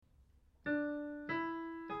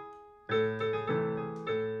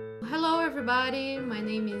Hello everybody, my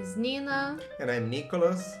name is Nina And I'm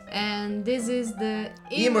Nicholas. and this is the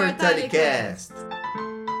Immortalicast.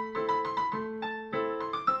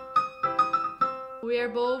 We are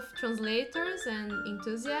both translators and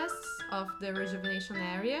enthusiasts of the rejuvenation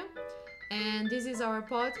area, and this is our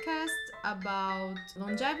podcast about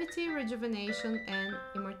longevity, rejuvenation, and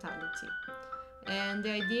immortality. And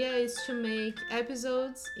the idea is to make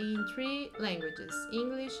episodes in 3 languages: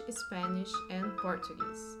 English, Spanish, and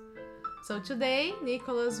Portuguese. So today,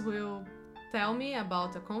 Nicholas will tell me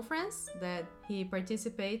about a conference that he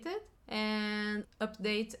participated and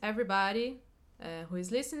update everybody who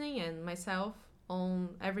is listening and myself on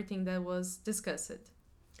everything that was discussed.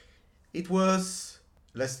 It was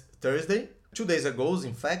last Thursday, 2 days ago,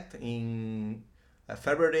 in fact, in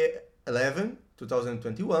February 11,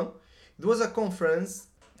 2021. It was a conference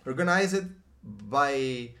organized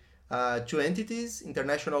by two entities,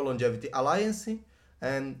 International Longevity Alliance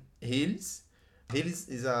and HILS. HILS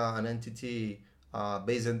is an entity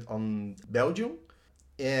based on Belgium,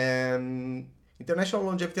 and International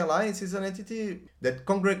Longevity Alliance is an entity that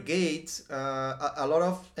congregates a lot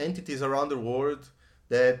of entities around the world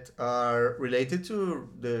that are related to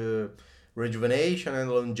the rejuvenation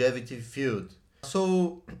and longevity field.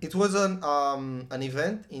 So it was an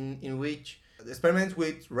event in which experiments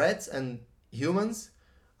with rats and humans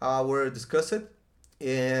were discussed,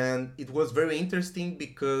 and it was very interesting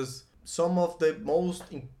because some of the most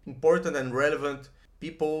important and relevant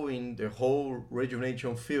people in the whole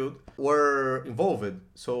rejuvenation field were involved.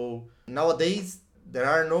 So nowadays there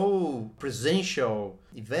are no presential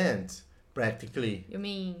events practically. You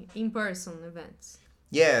mean in-person events?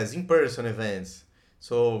 Yes, in-person events.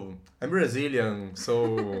 So I'm Brazilian,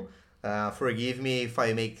 so forgive me if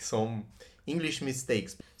I make some English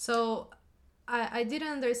mistakes. So I didn't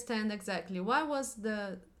understand exactly what was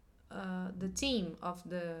the theme of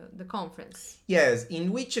the conference. Yes,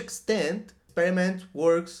 in which extent experiment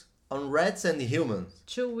works on rats and humans.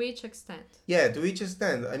 To which extent? Yeah, to which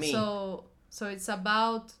extent? I mean, So it's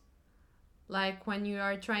about like when you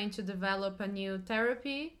are trying to develop a new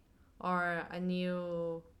therapy or a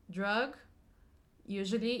new drug,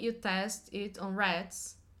 usually you test it on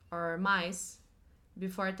rats or mice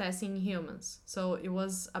before testing humans. So it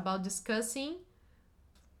was about discussing,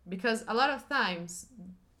 because a lot of times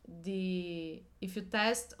if you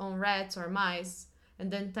test on rats or mice and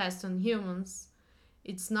then test on humans,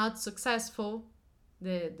 it's not successful.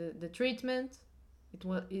 The treatment,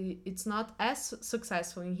 it's not as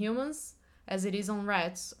successful in humans as it is on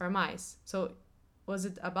rats or mice. So was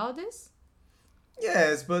it about this?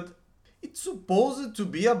 yes, but it's supposed to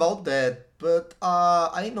be about that. But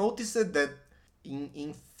I noticed that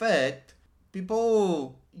in fact,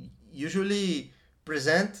 people usually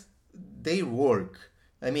present their work.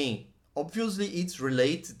 I mean, obviously it's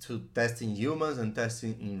related to testing humans and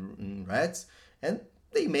testing in rats, and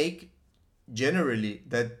they make generally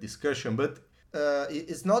that discussion, but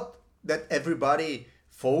it's not that everybody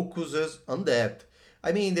focuses on that.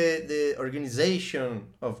 I mean, the organization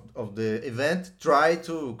of the event try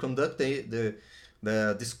to conduct the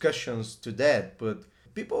discussions to that, but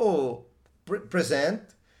people present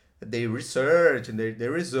their research and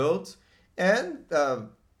their results, and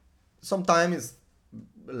sometimes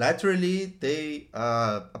laterally they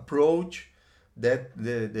approach that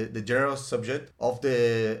the general subject of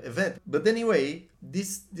the event. But anyway,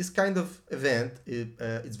 this kind of event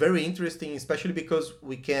it's very interesting, especially because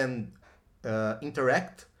we can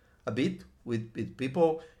interact a bit with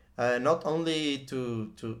people, not only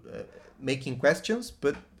to making questions,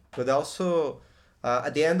 but also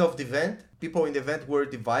at the end of the event, people in the event were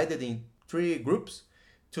divided in 3 groups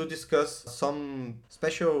to discuss some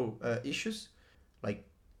special issues like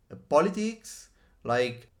politics,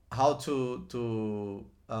 like how to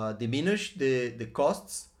diminish the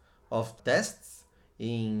costs of tests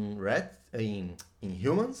in rats, in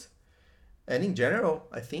humans, and in general.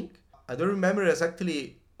 I think I don't remember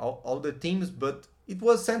exactly all the themes, but it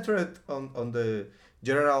was centered on the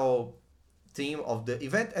general theme of the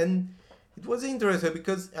event, and it was interesting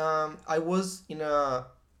because I was in a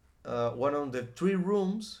one of the 3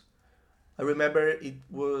 rooms. I remember it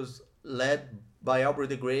was led by Albert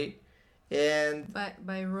de Grey, and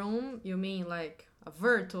By room, you mean like a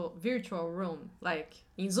virtual room, like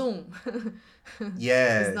in Zoom.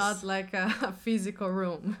 yes, It's not like a physical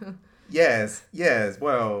room. yes.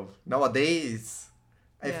 Well, nowadays,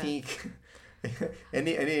 I Yeah. think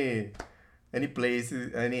any place,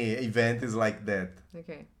 any event is like that.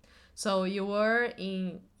 Okay. So you were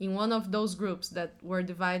in one of those groups that were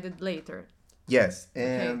divided later. Yes,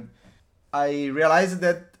 Okay. and I realized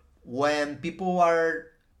that when people are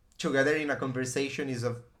together in a conversation is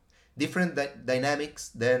different dynamics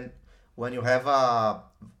than when you have a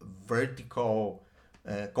vertical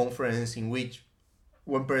conference in which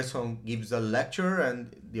one person gives a lecture and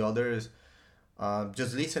the others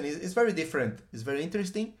just listen. It's very different. It's very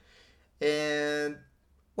interesting. And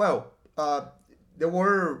well, there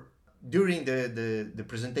were during the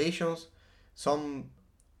presentations some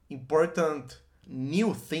important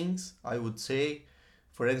new things, I would say.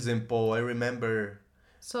 For example, I remember.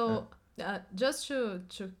 So, just to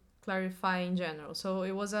clarify in general, so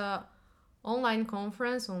it was a online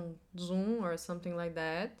conference on Zoom or something like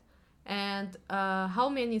that, and how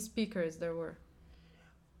many speakers there were?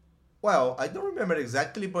 Well, I don't remember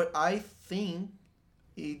exactly, but I think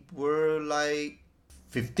it were like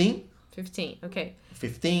 15. 15. Okay.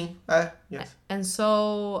 15. Yes. And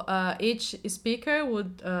so each speaker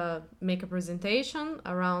would make a presentation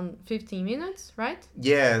around 15 minutes, right?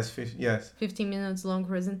 Yes. Yes. 15 minutes long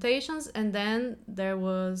presentations, and then there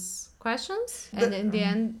was questions, and in the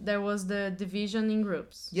end there was the division in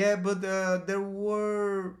groups. Yeah, but there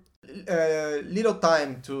were little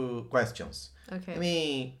time to questions. Okay. I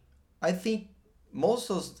mean, I think most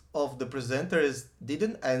of the presenters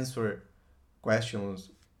didn't answer questions.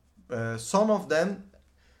 Some of them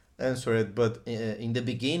answered, but in the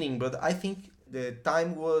beginning. But I think the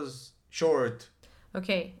time was short.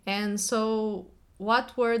 Okay, and so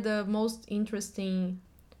what were the most interesting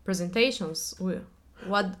presentations?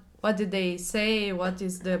 What did they say? What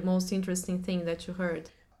is the most interesting thing that you heard?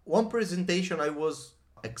 One presentation I was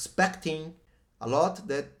expecting a lot,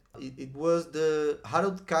 that it was the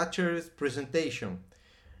Harold Katcher's presentation.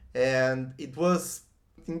 And it was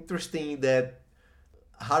interesting that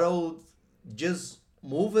Harold just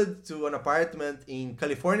moved to an apartment in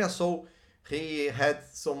California, so he had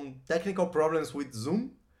some technical problems with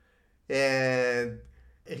Zoom, and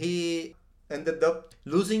he ended up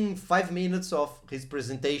losing 5 minutes of his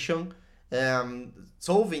presentation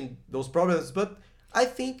solving those problems. But I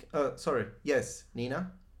think, sorry, yes,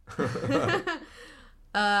 Nina.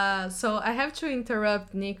 So I have to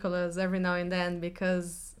interrupt Nicholas every now and then,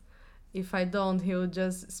 because if I don't, he'll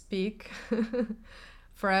just speak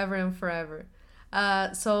forever and forever.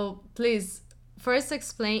 So please, first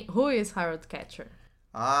explain who is Harold Katcher.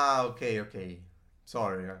 Okay.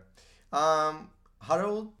 Sorry.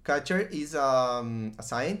 Harold Katcher is a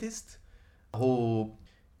scientist who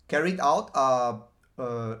carried out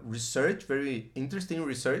research, very interesting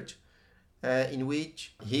research, in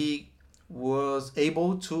which he was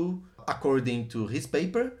able to, according to his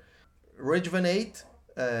paper, rejuvenate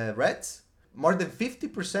rats more than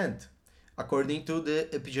 50%, according to the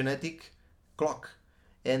epigenetic clock.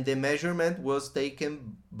 And the measurement was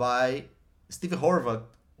taken by Steve Horvath,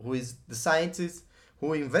 who is the scientist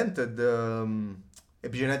who invented the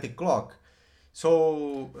epigenetic clock.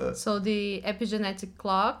 So the epigenetic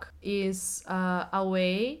clock is a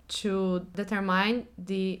way to determine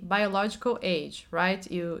the biological age, right?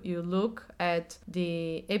 You look at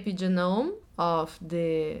the epigenome of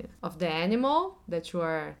the animal that you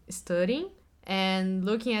are studying, and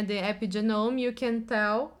looking at the epigenome, you can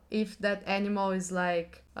tell if that animal is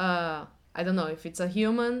like I don't know, if it's a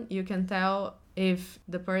human, you can tell if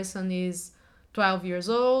the person is 12 years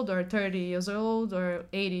old or 30 years old or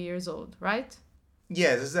 80 years old, right?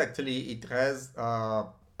 Yes, exactly. It has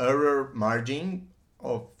error margin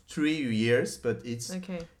of 3 years, but it's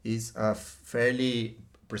fairly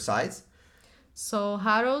precise. So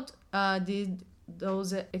Harold did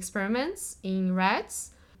those experiments in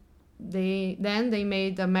rats. They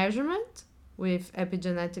made a measurement with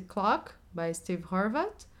epigenetic clock by Steve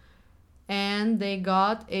Horvath, and they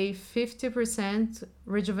got a 50%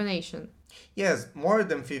 rejuvenation. Yes, more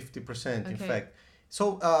than 50%, in fact.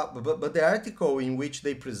 So, but the article in which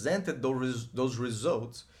they presented those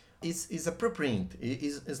results is a preprint.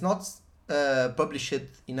 It's not published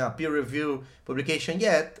in a peer review publication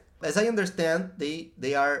yet. As I understand,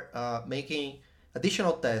 they are making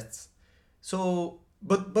additional tests. So,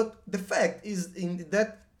 but the fact is, in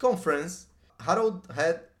that conference, Harold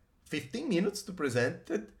had 15 minutes to present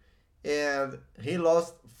it, and he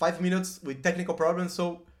lost 5 minutes with technical problems.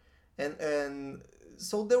 So, and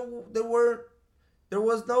so there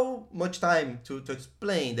was no much time to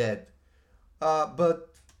explain that. But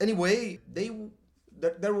anyway,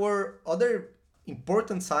 there were other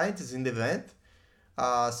important scientists in the event,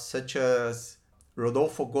 such as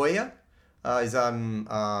Rodolfo Goya, is an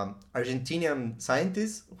Argentinian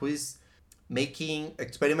scientist who is making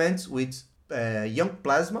experiments with young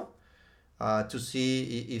plasma to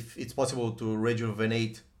see if it's possible to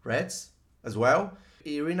rejuvenate rats as well.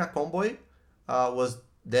 Irina Comboy was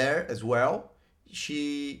there as well.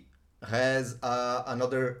 She has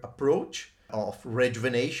another approach of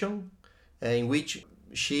rejuvenation, in which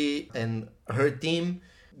she and her team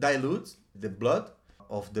dilute the blood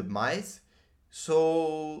of the mice.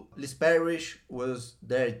 So Liz Parrish was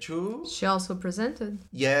there too. She also presented.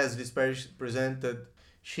 Yes, Liz Parrish presented.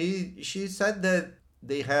 She said that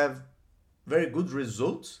they have very good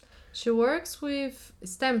results. She works with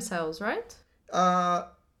stem cells, right? Uh,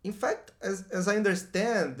 in fact, as I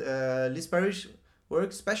understand, Liz Parrish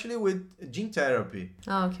works especially with gene therapy.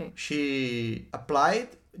 Oh, okay. She applied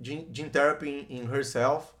gene therapy in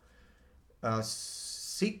herself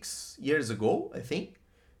 6 years ago, I think,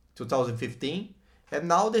 2015. And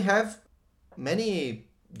now they have many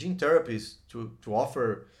gene therapies to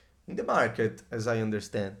offer in the market, as I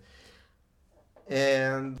understand.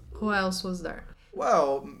 And Who else was there?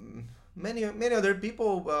 well, many other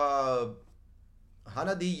people.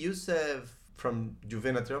 Hanadi Youssef from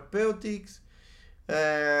Juvena Therapeutics,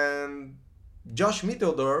 and Josh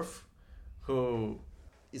Mitteldorf, who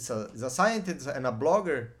is a scientist and a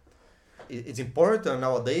blogger. It's important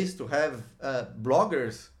nowadays to have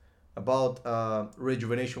bloggers about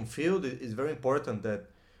rejuvenation field. It's very important that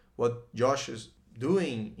what Josh is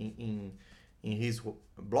doing in his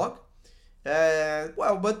blog. I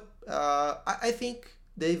think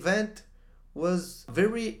the event was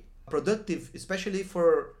very productive, especially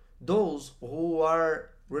for those who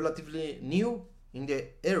are relatively new in the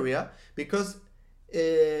area, because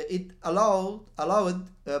it allowed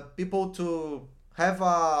people to have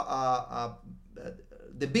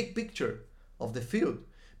the big picture of the field,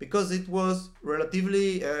 because it was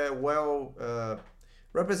relatively well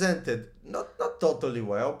represented. Not totally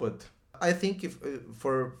well, but I think if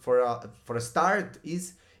for a start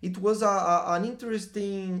it was an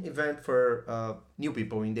interesting event for new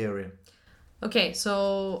people in the area. Okay,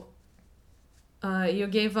 so you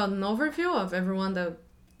gave an overview of everyone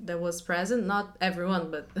that was present. Not everyone,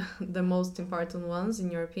 but the most important ones, in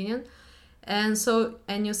your opinion. And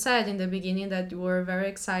you said in the beginning that you were very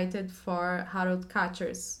excited for Harold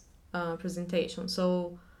Katcher's presentation.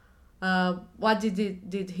 So, what did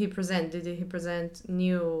he present? Did he present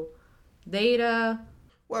new data?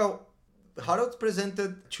 Well, Harold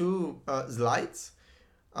presented two slides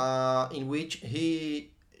in which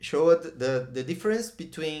he showed the difference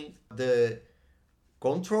between the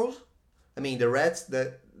controls, I mean the rats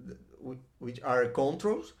which are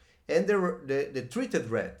controls, and the treated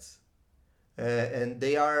rats, and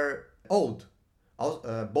they are old,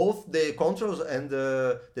 both the controls and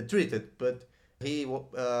the treated. But he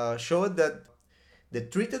showed that the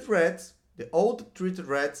treated rats, the old treated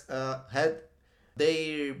rats, had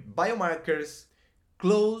their biomarkers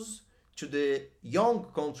close to the young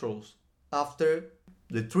controls after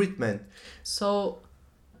the treatment. So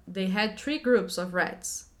they had three groups of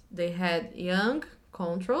rats. They had young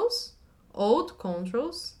controls, old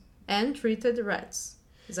controls, and treated rats.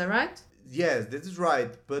 Is that right? Yes, that is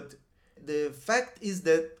right. But the fact is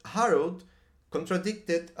that Harold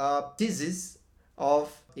contradicted a thesis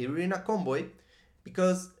of Irina Comboy,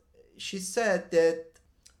 because she said that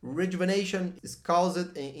rejuvenation is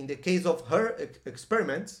caused in the case of her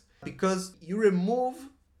experiments because you remove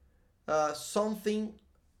something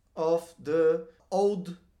of the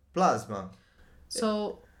old plasma.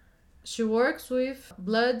 So she works with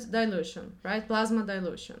blood dilution, right? Plasma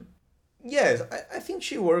dilution. Yes, I think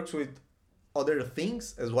she works with other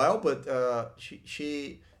things as well, but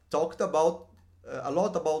she talked about a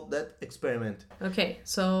lot about that experiment. Okay,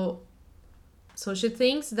 so she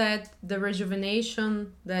thinks that the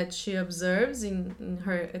rejuvenation that she observes in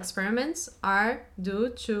her experiments are due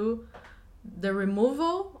to the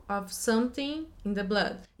removal of something in the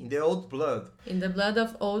blood. In the old blood. In the blood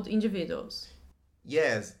of old individuals.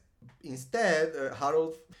 Yes. Instead,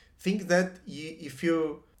 Harold thinks that if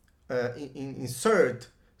you insert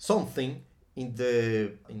something in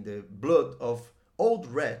the blood of old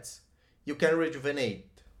rats, you can rejuvenate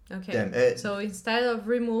Okay. them. So instead of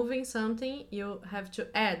removing something, you have to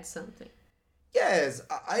add something. Yes,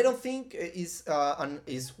 I don't think is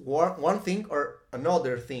one thing or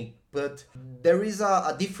another thing, but there is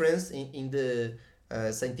a difference in the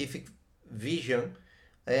scientific vision,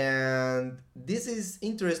 and this is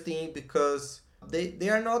interesting because they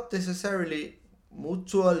are not necessarily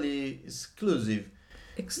mutually excluded.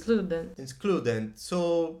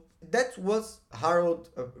 So that was Harold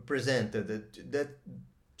presented that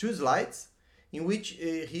two slides in which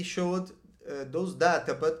he showed those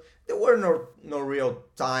data, but there were no real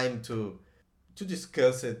time to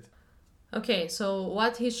discuss it. Okay, so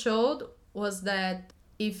what he showed was that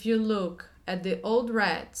if you look at the old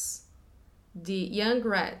rats, the young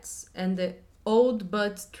rats, and the old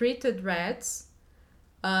but treated rats,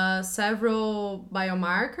 several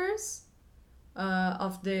biomarkers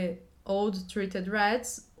of the old treated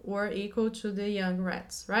rats were equal to the young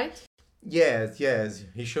rats, right? Yes, yes.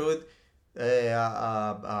 He showed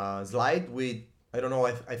a slide with, I don't know,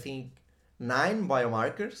 I think 9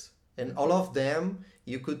 biomarkers, and all of them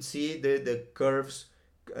you could see the curves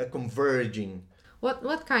converging.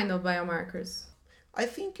 What kind of biomarkers? I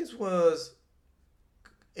think it was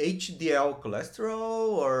HDL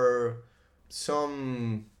cholesterol or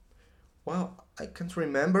some, well, I can't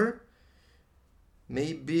remember.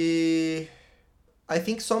 Maybe, I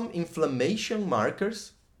think some inflammation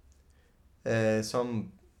markers,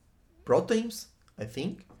 some proteins, I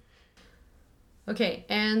think. Okay,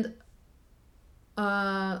 and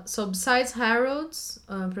so besides Harold's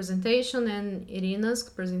presentation and Irina's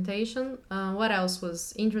presentation, what else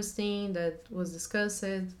was interesting that was discussed,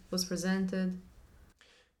 was presented?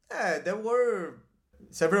 There were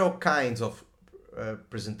several kinds of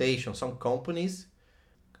presentations. Some companies,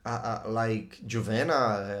 like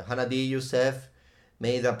Juvena, Hanadi Youssef,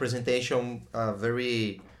 made a presentation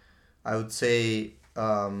very, I would say,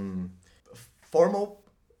 formal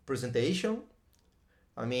presentation.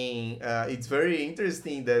 I mean, it's very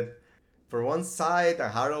interesting that for one side,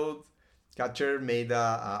 Harold Katcher made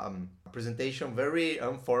a presentation very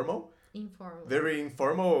informal, Informal. very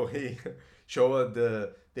informal. He showed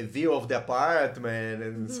the view of the apartment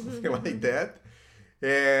and something like that.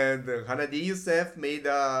 And Hanadi Youssef made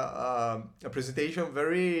a presentation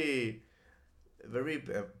very, very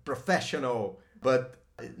professional, but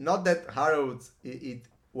not that Harold it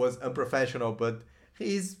was unprofessional, but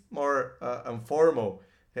he's more informal.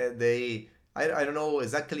 I don't know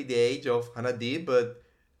exactly the age of Hanadi, but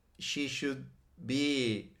she should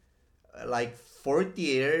be like 40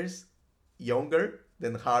 years younger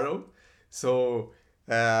than Harold. So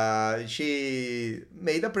she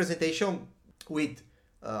made a presentation with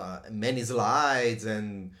many slides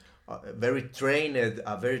and a very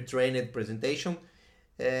trained presentation.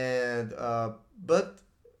 And but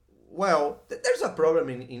well, there's a problem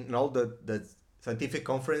in all the scientific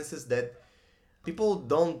conferences that people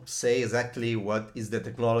don't say exactly what is the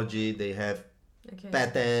technology. They have Okay.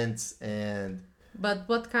 patents and But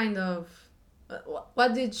what kind of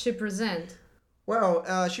what did she present? well,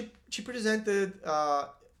 she presented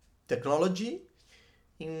technology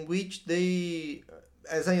in which they,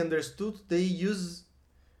 as I understood, they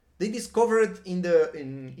discovered in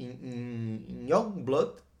young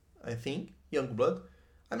blood, I think young blood.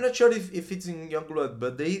 I'm not sure if it's in young blood,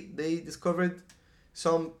 but they discovered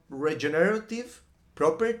some regenerative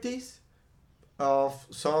properties of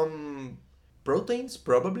some proteins,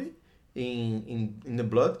 probably in the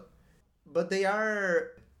blood, but they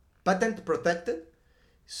are patent protected,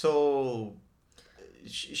 so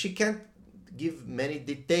she can't give many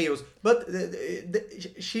details. But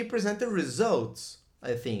she presented results,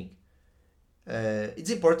 I think.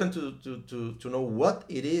 It's important to know what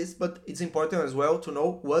it is, but it's important as well to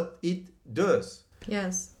know what it does.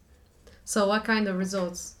 Yes. So what kind of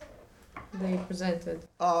results they presented?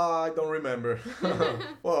 I don't remember.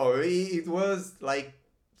 Well, it was like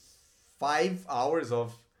 5 hours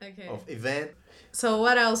Okay. of event. So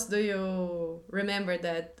what else do you remember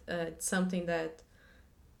that it's something that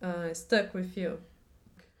stuck with you?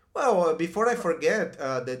 Well, before I forget,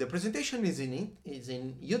 the presentation is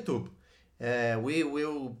in YouTube. We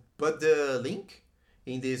will put the link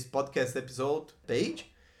in this podcast episode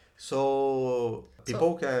page, so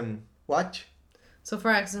people can watch. So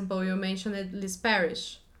for example, you mentioned Liz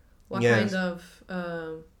Parrish. What Yes. kind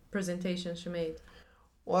of presentation she made?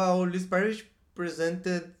 Well, Liz Parrish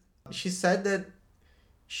presented. She said that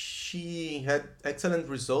she had excellent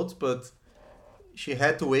results, but she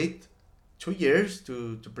had to wait 2 years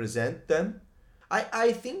to present them.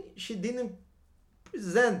 I think she didn't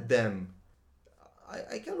present them.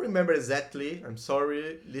 I can't remember exactly. I'm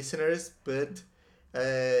sorry, listeners, but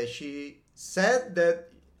she said that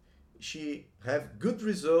she have good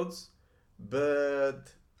results, but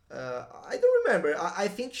I don't remember. I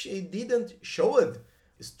think she didn't show it,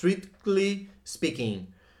 strictly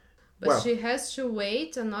speaking. But Well, she has to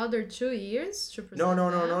wait another 2 years to present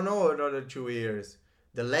no, another 2 years.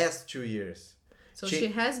 The last 2 years. So She- she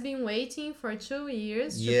has been waiting for 2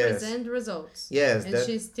 years to Yes. present results. Yes, And that.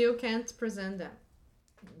 she still can't present them.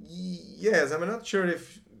 Yes, I'm not sure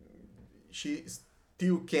if she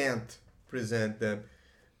still can't present them,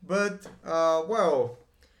 but well,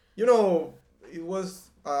 it was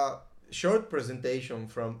a short presentation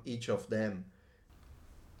from each of them.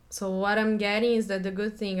 So what I'm getting is that the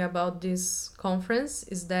good thing about this conference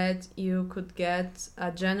is that you could get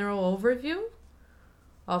a general overview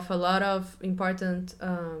of a lot of important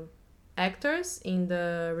actors in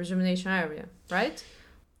the rejuvenation area, right?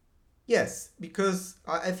 Yes, because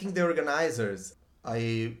I think the organizers,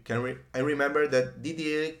 I remember that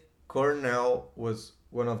Didier Cornell was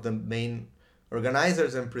one of the main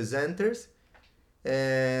organizers and presenters,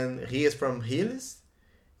 and he is from Hills,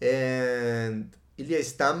 and Ilya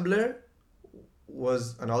Stambler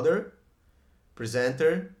was another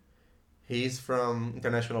presenter. He's from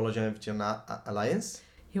International Longevity Alliance.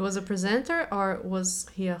 He was a presenter or was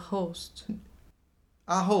he a host?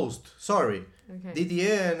 A host, sorry. Okay.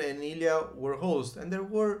 Didier and Ilya were hosts, and there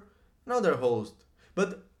were another host. But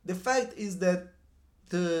the fact is that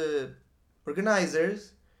the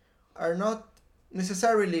organizers are not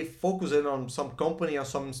necessarily focusing on some company or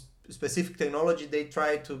some specific technology. They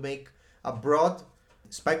try to make a broad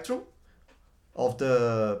spectrum of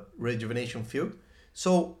the rejuvenation field.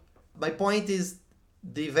 So my point is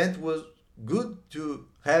the event was good to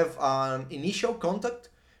have an initial contact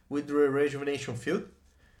with the rejuvenation field,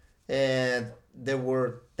 and there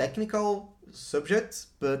were technical subjects,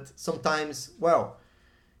 but sometimes, well,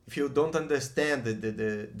 if you don't understand the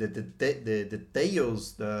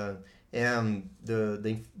details and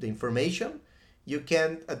the information, you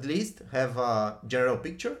can at least have a general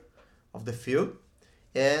picture of the field.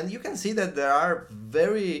 And you can see that there are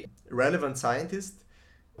very relevant scientists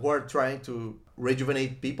who are trying to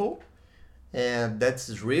rejuvenate people, and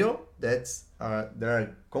that's real. There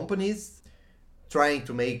are companies trying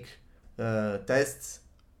to make tests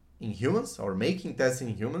in humans or making tests in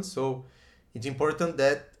humans. So it's important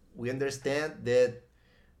that we understand that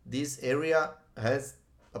this area has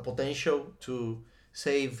a potential to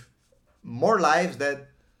save more lives than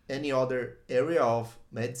any other area of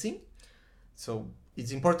medicine. So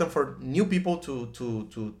it's important for new people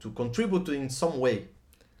to contribute in some way.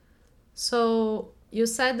 So you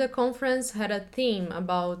said the conference had a theme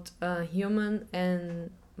about human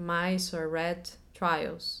and mice or rat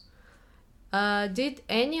trials. Did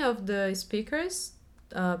any of the speakers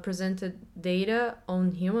presented data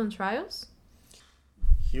on human trials?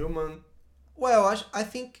 Human. Well, I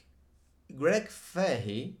think Greg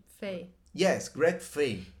Fahey. Faye. Yes, Greg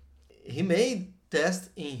Fahey. He made tests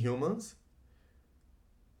in humans,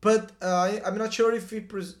 but I'm not sure if he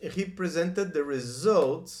presented the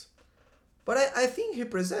results. But I think he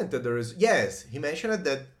presented the results. Yes, he mentioned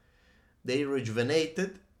that they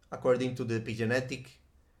rejuvenated, according to the epigenetic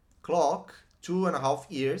clock, 2.5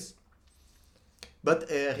 years. But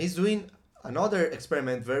he's doing another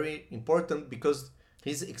experiment very important because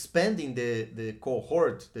he's expanding the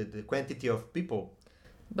cohort, the quantity of people.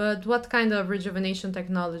 But what kind of rejuvenation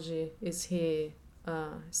technology is he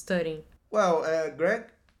studying? Well,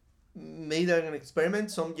 Greg made an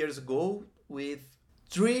experiment some years ago with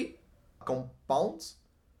 3 compounds.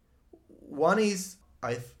 One is,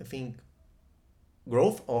 I think,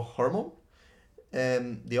 growth or hormone,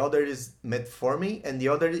 and the other is metformin, and the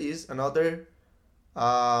other is another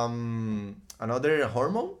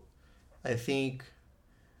hormone. I think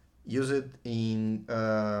used in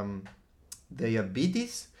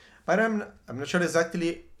diabetes, but I'm not sure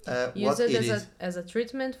exactly Use what it it is. as a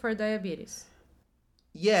treatment for diabetes.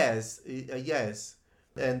 Yes, yes,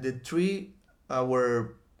 and the 3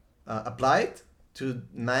 were applied to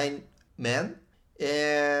 9 men,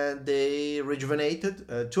 and they rejuvenated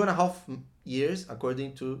 2.5 years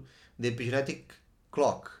according to the epigenetic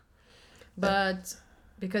clock. But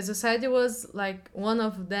because you said it was like one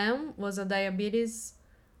of them was a diabetes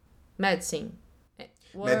medicine.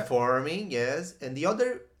 Metformin, yes, and the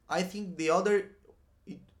other, I think the other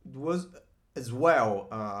it was as well,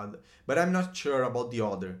 but I'm not sure about the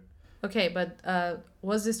other. Okay, but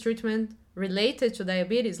was this treatment related to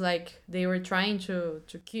diabetes? Like they were trying to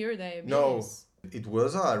cure diabetes? No, it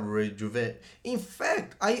was a rejuven. In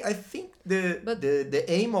fact, I think the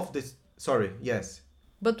aim of this. Sorry, yes.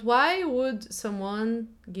 But why would someone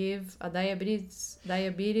give a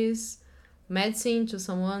diabetes medicine to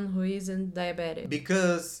someone who isn't diabetic?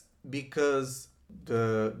 Because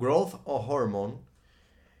the growth hormone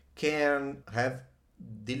can have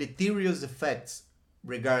deleterious effects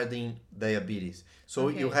regarding diabetes. So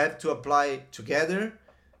Okay. you have to apply together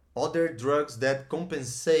other drugs that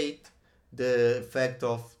compensate the effect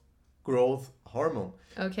of growth hormone.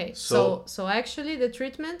 Okay, So- so actually the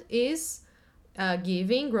treatment is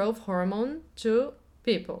giving growth hormone to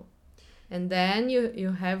people. And then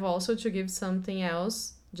you have also to give something else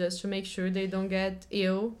just to make sure they don't get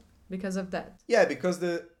ill because of that. Yeah, because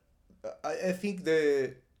I think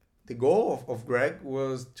the goal of Greg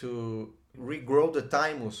was to regrow the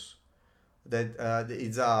thymus, that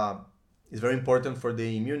is very important for the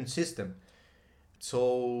immune system.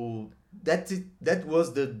 So that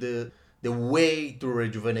was the way to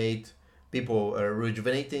rejuvenate people,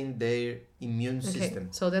 rejuvenating their immune Okay, system.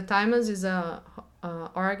 so the thymus is a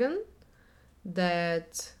organ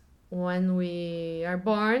that when we are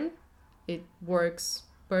born, it works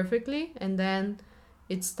perfectly, and then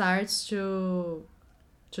it starts to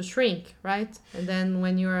shrink, right? And then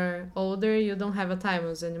when you're older, you don't have a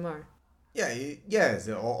thymus anymore. Yeah, yes,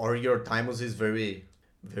 or your thymus is very,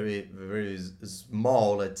 very, very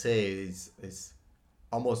small. Let's say it's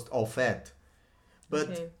almost all fat. But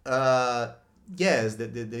Okay. yes,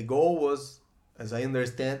 the goal was, as I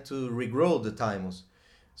understand, to regrow the thymus.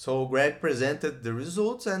 So Greg presented the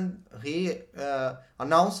results, and he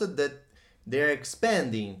announced that they're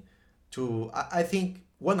expanding to, I think,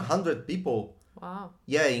 100 people. Wow.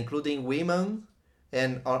 Yeah, including women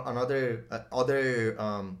and another other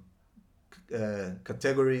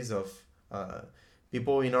categories of uh,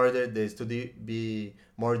 people, in order the study be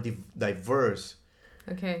more diverse.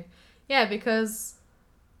 Okay. Yeah, because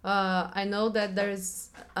I know that there's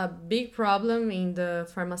a big problem in the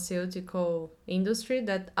pharmaceutical industry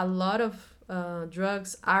that a lot of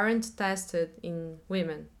drugs aren't tested in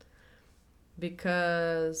women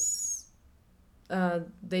because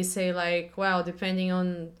they say like, well, depending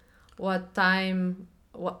on what time,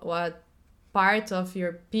 what part of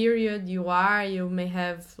your period you are, you may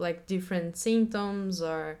have like different symptoms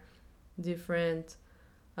or different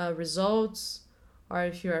results, or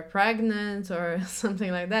if you are pregnant or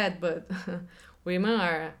something like that. But women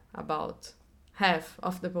are about half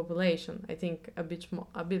of the population. I think a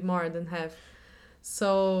bit more than half.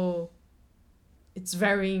 So it's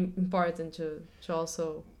very important to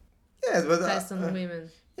also Yes, but test on women.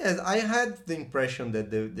 yes, I had the impression that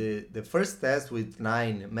the first test with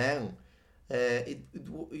 9 men, it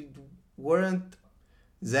weren't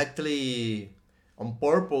exactly on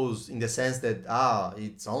purpose, in the sense that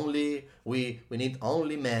it's only we need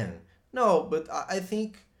only men. No, but I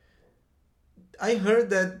think I heard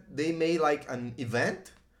that they made like an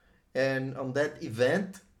event, and on that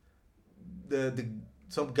event, the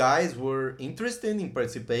some guys were interested in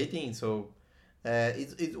participating. So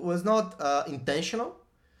it was not intentional.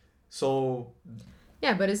 So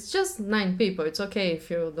Yeah, but it's just 9 people. It's okay if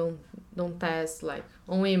you don't test like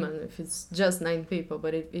on women if it's just 9 people.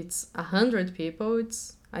 But if it's 100 people,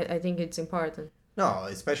 I think it's important. no,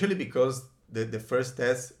 especially because the first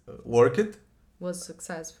test worked, Was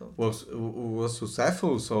successful. was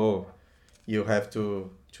successful. So you have to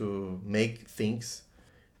make things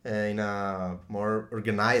in a more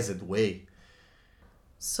organized way.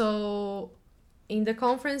 So in the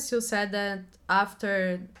conference, you said that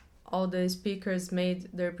after all the speakers made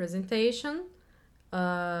their presentation,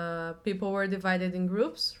 people were divided in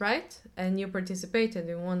groups, right? And you participated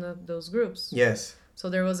in one of those groups. Yes, So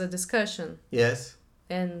there was a discussion. yes,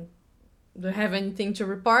 And do you have anything to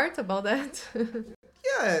report about that?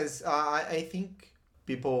 yes. I think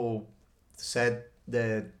people said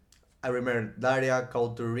that. I remember Daria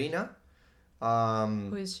Kauturina. Who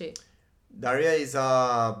Um, is she? Daria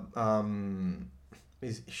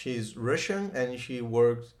she's Russian, and she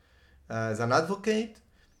works as an advocate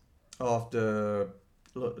of the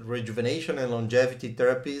rejuvenation and longevity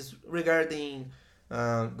therapies regarding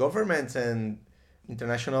governments and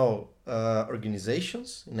international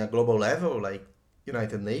organizations in a global level, like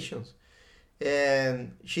United Nations.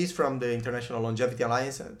 And she's from the International Longevity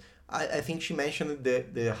Alliance. And I think she mentioned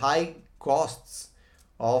the high costs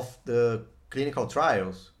of the clinical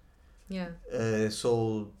trials. Yeah.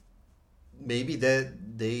 So maybe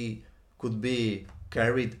that they could be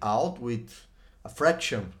carried out with a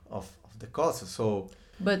fraction of the cost. So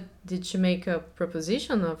But did she make a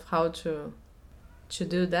proposition of how to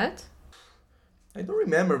do that? I don't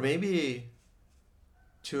remember. Maybe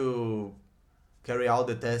to carry out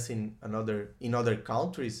the test in other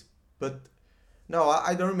countries, but no,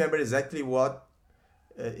 I don't remember exactly what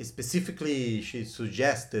specifically she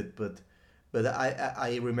suggested. But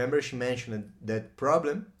I remember she mentioned that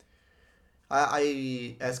problem.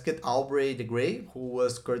 I asked Aubrey de Grey, who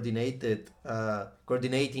was coordinating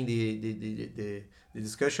the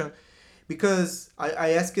discussion, because I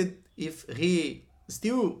asked if he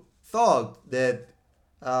still thought that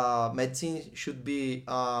medicine should be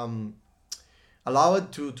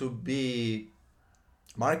allowed to be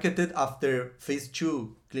marketed after phase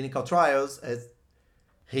 2 clinical trials, as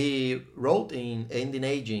he wrote in Ending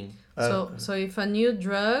Aging. So if a new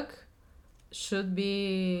drug should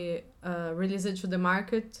be released to the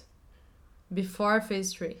market before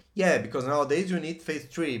phase 3. Yeah, because nowadays you need phase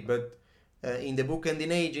 3, but in the book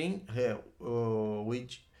Ending Aging,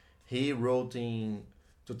 which he wrote in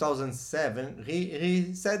 2007,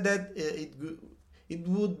 he said that it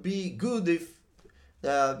would be good if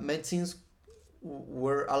medicines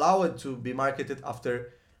were allowed to be marketed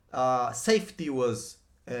after safety was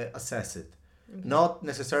assessed, not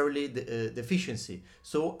necessarily the efficiency.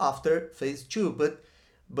 So after phase two,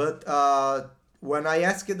 but when I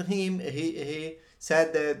asked him, he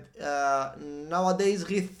said that nowadays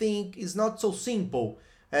he think is not so simple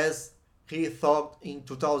as he thought in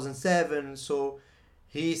 2007. So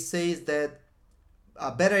he says that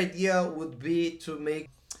a better idea would be to make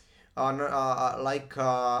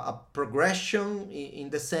a progression in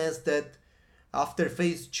the sense that after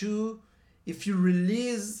phase two, if you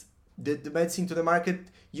release the medicine to the market,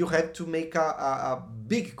 you have to make a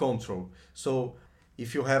big control. So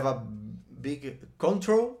if you have a big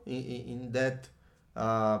control in that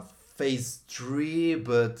phase three,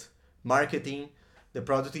 but marketing the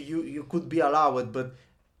product, you could be allowed. But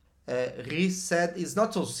Riz said it's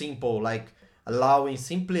not so simple, like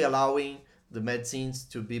simply allowing the medicines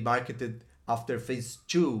to be marketed after phase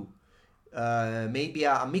two. Maybe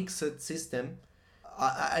a mixed system.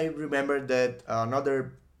 I remember that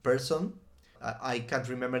another person, I can't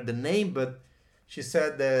remember the name, but she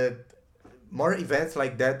said that more events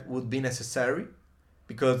like that would be necessary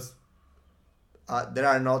because there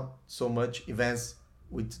are not so much events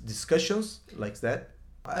with discussions like that.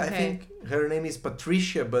 I think her name is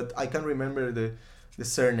Patricia, but I can't remember the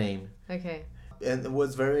surname. Okay. And it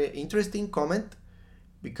was very interesting comment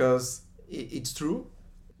because it's true.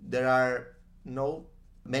 There are no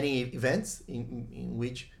many events in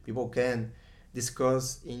which people can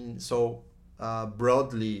discuss in so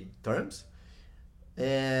broadly terms.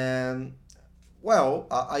 And well,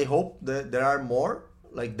 I hope that there are more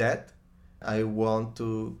like that. I want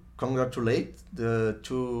to congratulate the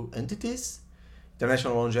two entities,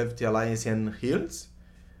 International Longevity Alliance and HEALS.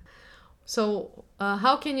 So,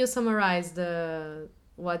 how can you summarize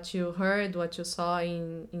what you heard, what you saw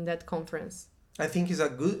in that conference? I think it's a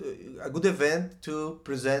good event to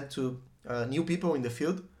present to new people in the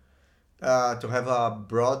field, to have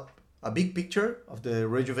a big picture of the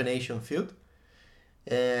rejuvenation field,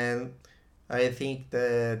 and I think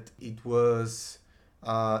that it was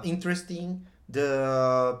interesting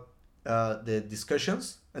the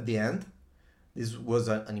discussions at the end. This was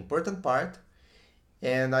an important part,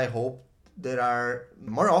 and I hope there are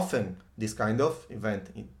more often this kind of event.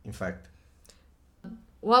 In fact,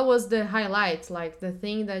 what was the highlight, like the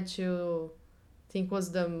thing that you think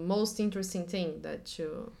was the most interesting thing that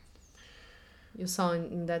you saw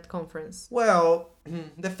in that conference? Well,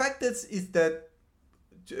 the fact is that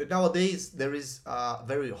nowadays there is a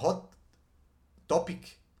very hot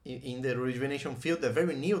topic in the rejuvenation field, a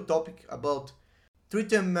very new topic about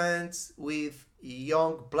treatments with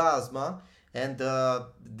young plasma, and the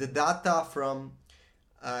data from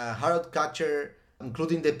Harold Katcher,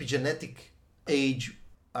 including the epigenetic age,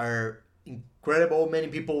 are incredible. Many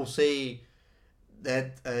people say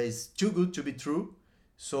that is too good to be true.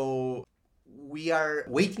 So we are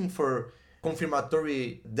waiting for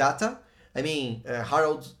confirmatory data. I mean,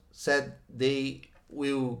 Harold said they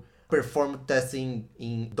will perform testing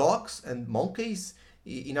in dogs and monkeys.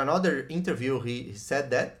 In another interview, he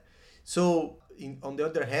said that. So on the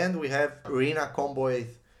other hand, we have Irina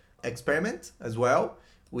Comboy's experiment as well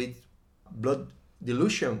with blood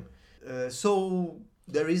dilution. So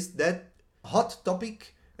there is that hot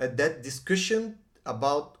topic, that discussion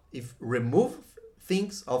about if remove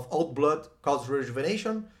things of old blood cause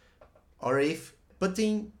rejuvenation, or if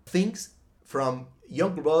putting things from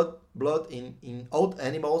young blood in old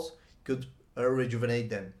animals could rejuvenate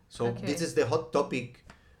them. So this is the hot topic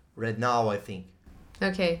right now, I think.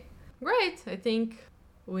 Okay, great. I think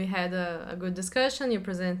we had a good discussion.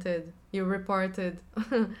 You reported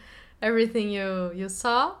everything you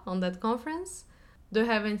saw on that conference. Do you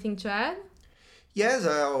have anything to add? Yes,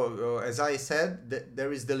 as I said,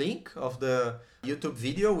 there is the link of the YouTube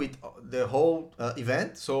video with the whole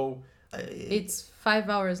event. So it's 5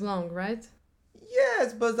 hours long, right?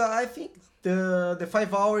 Yes, but I think the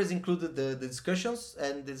 5 hours included the discussions,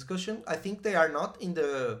 and the discussion, I think they are not in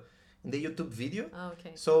the YouTube video. Oh,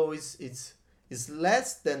 okay. So it's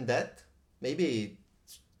less than that, maybe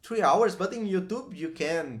 3 hours. But in YouTube you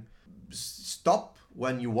can stop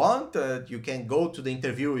when you want. You can go to the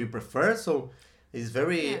interview you prefer. So it's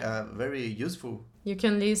very very useful. You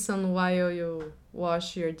can listen while you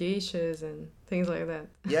wash your dishes and things like that.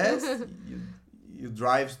 Yes, you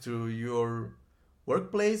drive to your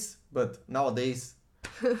workplace, but nowadays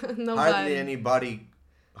hardly anybody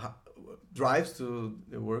drives to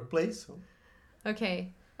the workplace. So.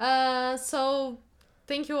 Okay. So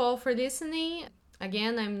thank you all for listening.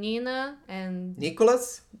 Again, I'm Nina and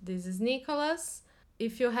Nicholas. This is Nicholas.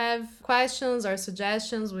 If you have questions or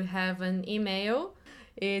suggestions, we have an email.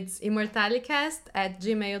 It's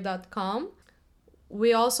immortalicast@gmail.com.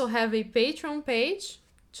 We also have a Patreon page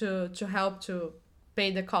to help to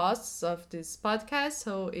pay the costs of this podcast.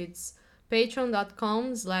 So it's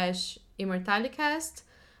patreon.com/immortalicast.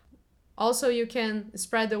 Also, you can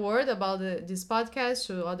spread the word about this podcast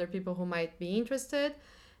to other people who might be interested.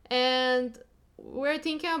 And we're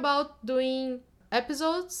thinking about doing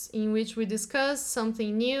episodes in which we discuss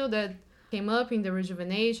something new that came up in the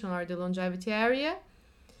rejuvenation or the longevity area.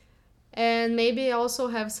 And maybe also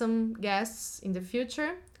have some guests in the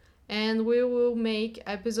future. And we will make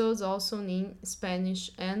episodes also in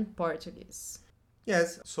Spanish and Portuguese.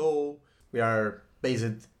 Yes, so we are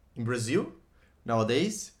based in Brazil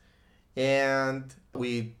nowadays, and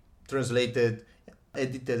we translated,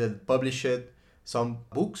 edited, and published some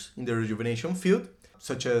books in the rejuvenation field,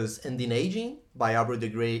 such as Ending Aging by Álvaro de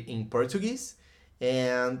Grey in Portuguese,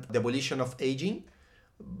 and The Abolition of Aging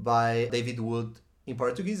by David Wood in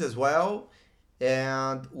Portuguese as well.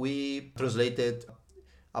 And we translated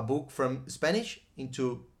a book from Spanish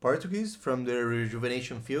into Portuguese from the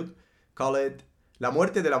rejuvenation field called La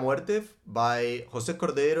Muerte de la Muerte by José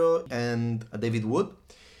Cordeiro and David Wood.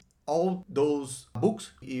 All those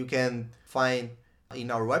books you can find in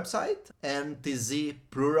our website,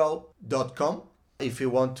 ntzplural.com, if you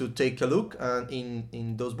want to take a look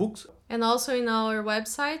in those books. And also in our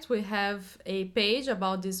website, we have a page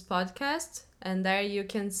about this podcast, and there you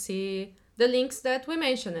can see the links that we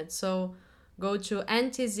mentioned. So go to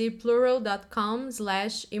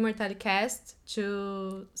ntzplural.com/immortalicast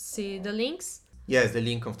to see the links. Yes, the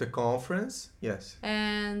link of the conference. Yes.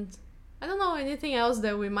 And I don't know, anything else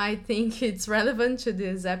that we might think it's relevant to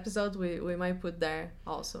this episode, we might put there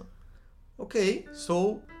also. Okay,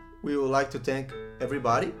 so we would like to thank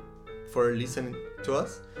everybody for listening to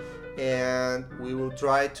us, and we will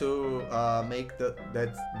try to make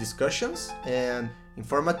that discussions and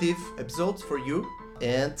informative episodes for you,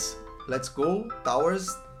 and let's go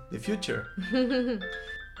towards the future.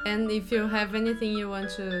 And if you have anything you want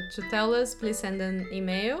to tell us, please send an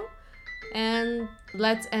email. And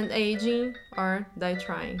let's end aging or die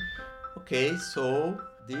trying. Okay, so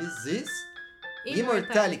this is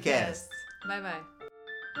Immortalicast. Bye bye.